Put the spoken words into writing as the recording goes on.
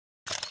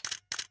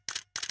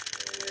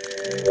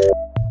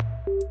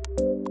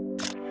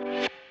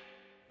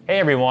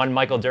everyone,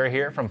 Michael Durr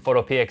here from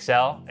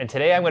photoPXL, and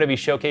today I'm going to be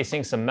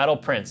showcasing some metal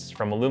prints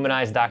from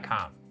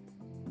Aluminyze.com.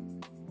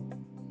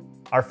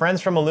 Our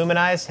friends from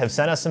Aluminyze have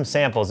sent us some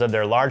samples of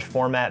their large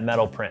format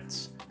metal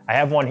prints. I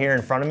have one here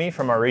in front of me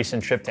from our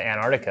recent trip to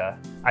Antarctica.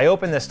 I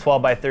opened this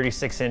 12 by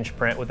 36 inch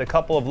print with a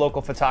couple of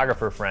local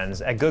photographer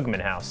friends at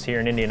Googman House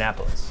here in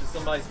Indianapolis. Is it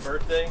somebody's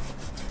birthday?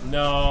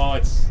 No,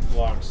 it's a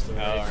long story.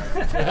 Oh, all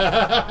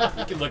right.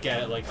 You can look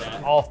at it like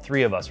that. All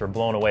three of us were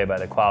blown away by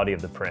the quality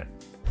of the print.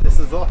 This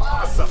is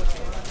awesome.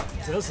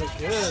 Those look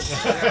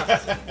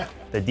good.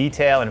 The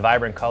detail and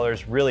vibrant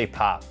colors really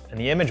pop, and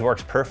the image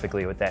works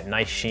perfectly with that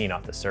nice sheen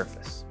off the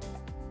surface.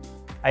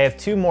 I have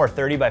two more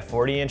 30 by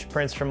 40 inch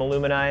prints from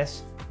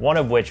Aluminyze, one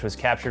of which was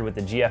captured with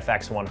the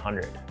GFX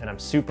 100, and I'm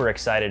super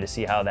excited to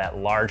see how that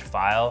large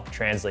file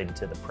translated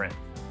to the print.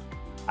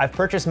 I've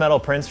purchased metal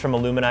prints from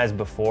Aluminyze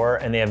before,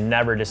 and they have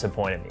never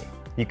disappointed me.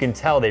 You can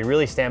tell they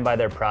really stand by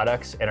their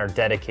products and are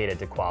dedicated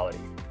to quality.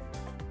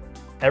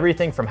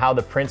 Everything from how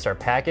the prints are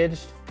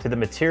packaged to the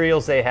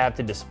materials they have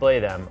to display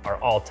them are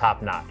all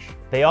top-notch.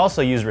 They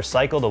also use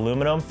recycled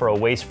aluminum for a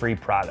waste-free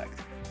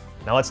product.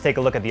 Now let's take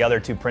a look at the other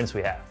two prints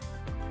we have.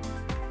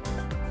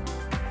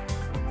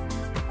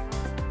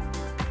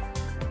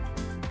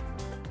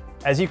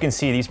 As you can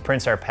see, these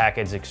prints are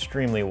packaged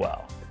extremely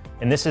well.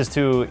 And this is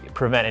to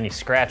prevent any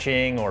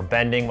scratching or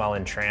bending while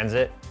in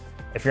transit.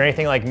 If you're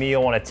anything like me,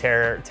 you'll want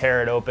to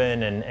tear it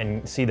open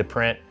and see the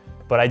print.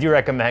 But I do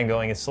recommend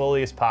going as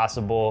slowly as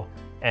possible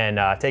and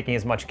taking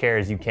as much care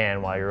as you can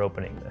while you're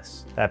opening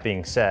this. That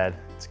being said,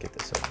 let's get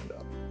this opened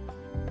up.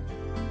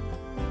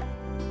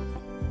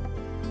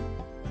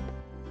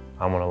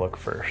 I'm gonna look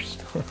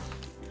first.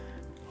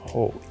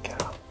 Holy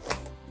cow.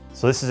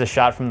 So this is a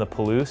shot from the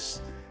Palouse.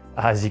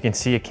 As you can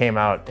see, it came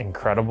out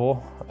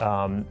incredible.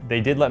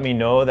 They did let me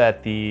know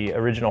that the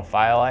original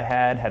file I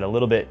had a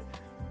little bit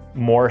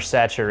more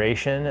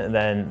saturation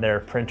than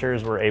their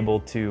printers were able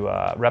to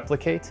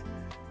replicate.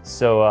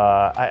 So,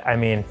 I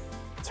mean,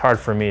 it's hard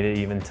for me to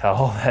even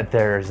tell that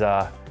there's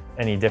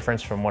any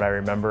difference from what I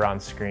remember on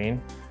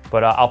screen.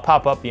 But I'll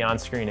pop up the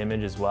on-screen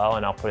image as well,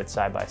 and I'll put it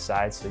side by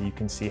side so you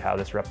can see how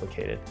this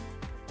replicated.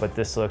 But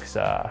this looks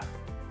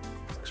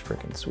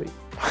freaking sweet.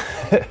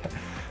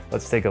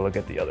 Let's take a look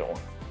at the other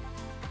one.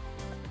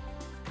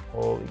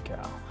 Holy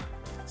cow.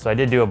 So I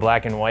did do a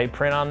black and white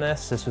print on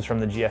this. This was from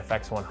the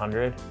GFX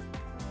 100.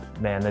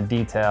 Man, the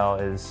detail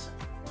is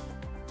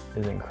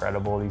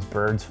incredible. These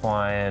birds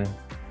flying,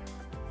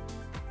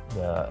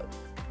 the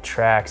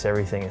tracks,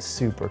 everything is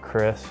super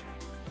crisp.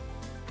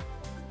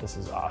 This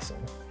is awesome.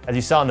 As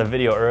you saw in the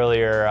video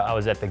earlier, I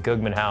was at the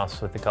Googman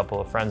House with a couple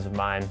of friends of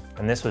mine,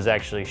 and this was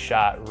actually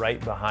shot right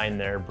behind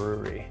their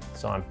brewery.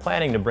 So I'm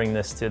planning to bring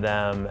this to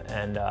them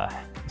and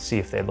see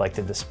if they'd like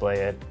to display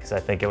it, because I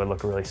think it would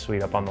look really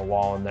sweet up on the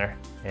wall in there.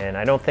 And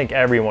I don't think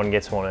everyone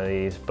gets one of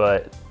these,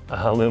 but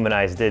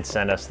Aluminyze did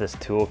send us this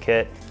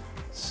toolkit.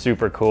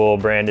 Super cool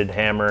branded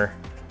hammer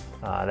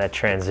that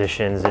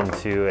transitions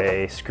into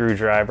a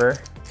screwdriver.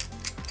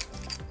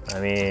 I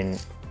mean,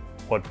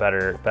 what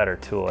better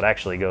tool? It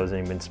actually goes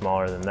even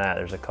smaller than that.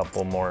 There's a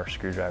couple more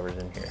screwdrivers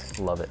in here.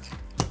 Love it.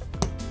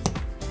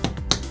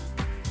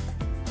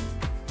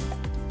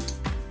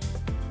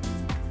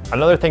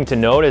 Another thing to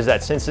note is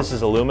that since this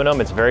is aluminum,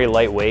 it's very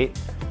lightweight,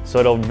 so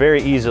it'll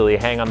very easily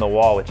hang on the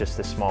wall with just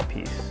this small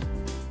piece.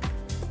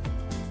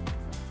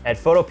 At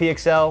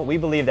photoPXL, we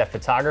believe that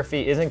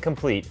photography isn't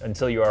complete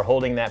until you are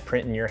holding that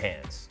print in your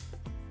hands.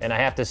 And I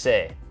have to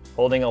say,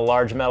 holding a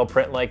large metal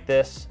print like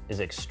this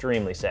is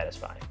extremely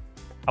satisfying.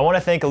 I want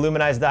to thank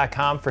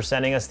Aluminyze.com for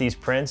sending us these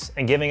prints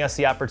and giving us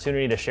the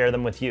opportunity to share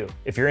them with you.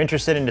 If you're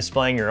interested in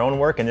displaying your own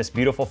work in this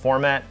beautiful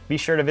format, be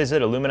sure to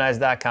visit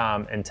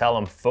Aluminyze.com and tell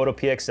them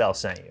photoPXL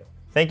sent you.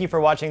 Thank you for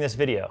watching this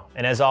video,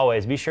 and as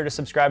always, be sure to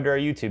subscribe to our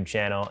YouTube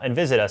channel and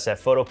visit us at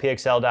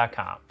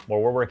photopxl.com, where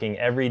we're working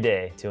every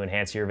day to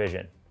enhance your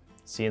vision.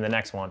 See you in the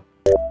next one.